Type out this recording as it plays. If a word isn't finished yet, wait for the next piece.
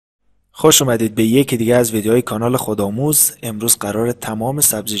خوش اومدید به یکی دیگه از ویدیوهای کانال خودآموز. امروز قراره تمام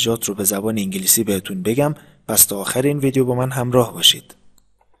سبزیجات رو به زبان انگلیسی بهتون بگم، پس تا آخر این ویدیو با من همراه باشید.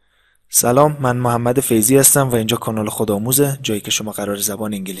 سلام، من محمد فیضی هستم و اینجا کانال خودآموزه، جایی که شما قرار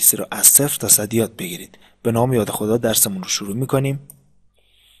زبان انگلیسی رو از 0 تا 100 یاد بگیرید. به نام یاد خدا درسمون رو شروع میکنیم.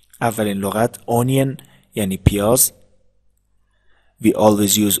 اولین لغت onion یعنی پیاز. We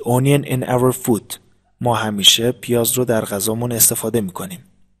always use onion in our food. ما همیشه پیاز رو در غذامون استفاده میکنیم.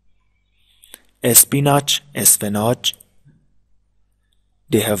 اسپیناچ، اسفناج.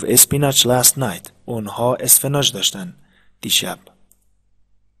 They have spinach last night. اونها اسفناج داشتن دیشب.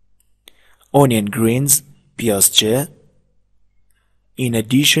 Onion greens، پیازچه. In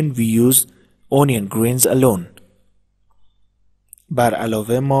addition we use onion greens alone. بر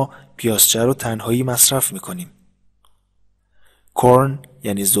علاوه ما پیازچه رو تنهایی مصرف میکنیم. Corn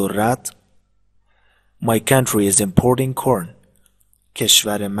یعنی ذرت. My country is importing corn.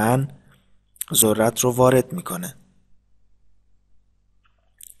 کشور من ذرت رو وارد میکنه.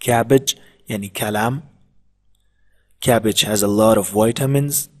 Cabbage یعنی کلم. Cabbage has a lot of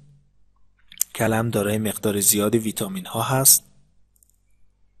vitamins. کلم دارای مقدار زیادی ویتامین ها هست.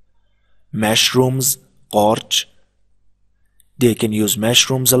 Mushrooms، قارچ. They can use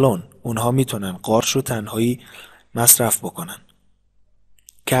mushrooms alone. اونها میتونن قارچ رو تنهایی مصرف بکنن.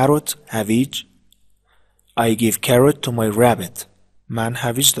 Carrot، هویج. I give carrot to my rabbit. من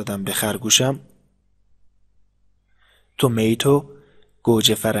هویج دادم به خرگوشم. Tomato،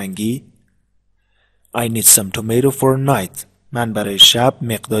 گوجه فرنگی. I need some tomato for night. من برای شب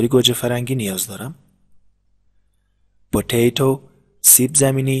مقداری گوجه فرنگی نیاز دارم. Potato، سیب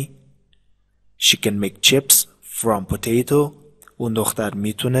زمینی. She can make chips from potato. اون دختر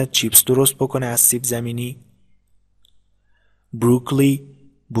میتونه چیپس درست بکنه از سیب زمینی. Broccoli،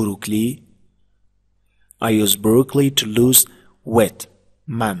 بروکلی. I use broccoli to lose weight.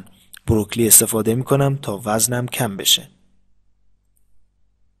 من بروکلی استفاده میکنم تا وزنم کم بشه.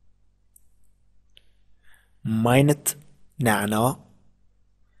 Minute، نعنا.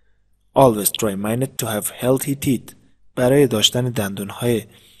 Always try minute to have healthy teeth. برای داشتن دندونهای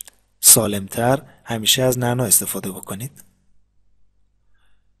سالمتر همیشه از نعنا استفاده بکنید.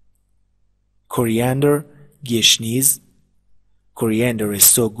 Coriander، گشنیز. Coriander is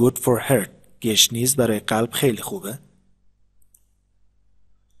so good for heart. گشنیز برای قلب خیلی خوبه.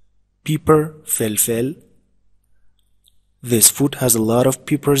 Pepper، فلفل. This food has a lot of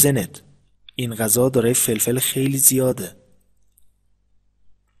peppers in it. این غذا دارای فلفل خیلی زیاده.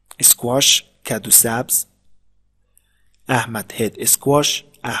 Squash، کدو سبز. احمد hate squash.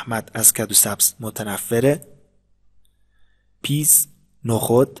 احمد از کدو سبز متنفره. Peas،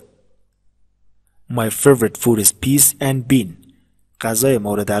 نخود. My favorite food is peas and bean. غذای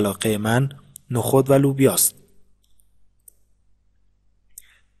مورد علاقه من نخود و لوبیاست.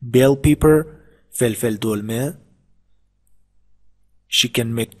 Bell pepper، فلفل دلمه. She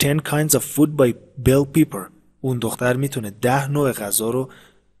can make 10 kinds of food by bell pepper. اون دختر میتونه 10 نوع غذا رو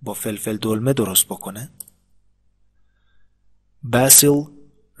با فلفل دلمه درست بکنه. Basil،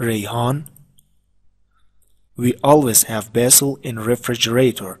 ریحان. We always have basil in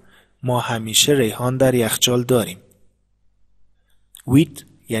refrigerator. ما همیشه ریحان در یخچال داریم. Wheat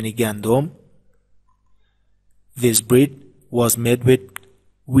یعنی گندم. This bread was made with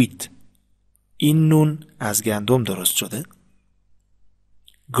wheat. این نون از گندم درست شده.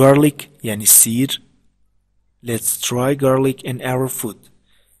 Garlic یعنی سیر. Let's try garlic in our food.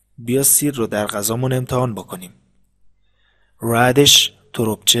 بیا سیر رو در غذامون امتحان بکنیم. Radish،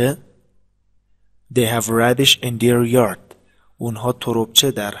 تربچه. They have radish in their yard. اونها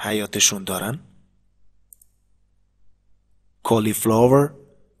تربچه در حیاتشون دارن. Cauliflower،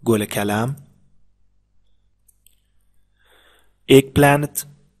 گل کلم. Eggplant،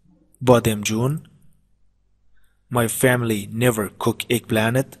 بادمجون. My family never cook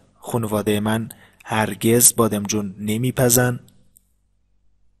eggplant. خانواده من هرگز بادمجون نمیپزن.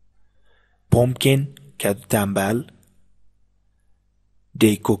 Pumpkin، کدو تنبل.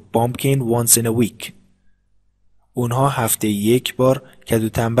 They cook pumpkin once in a week. اونها هفته یک بار کدو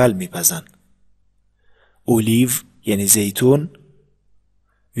تنبل میپزن. Olive یعنی زیتون.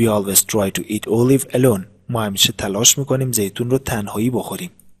 We always try to eat olive alone. ما همیشه تلاش میکنیم زیتون رو تنهایی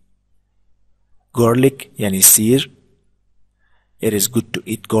بخوریم. Garlic یعنی سیر. It is good to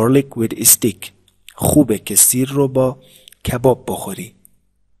eat garlic with a stick. خوبه که سیر رو با کباب بخوری.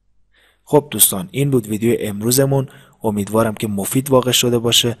 خب دوستان، این بود ویدیو امروزمون. امیدوارم که مفید واقع شده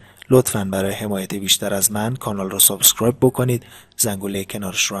باشه. لطفاً برای حمایت بیشتر از من کانال رو سابسکرایب بکنید. زنگوله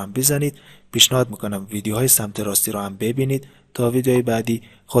کنارش رو هم بزنید. پیشنهاد میکنم ویدیوهای سمت راستی رو هم ببینید. تا ویدیوی بعدی،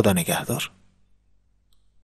 خدا نگهدار.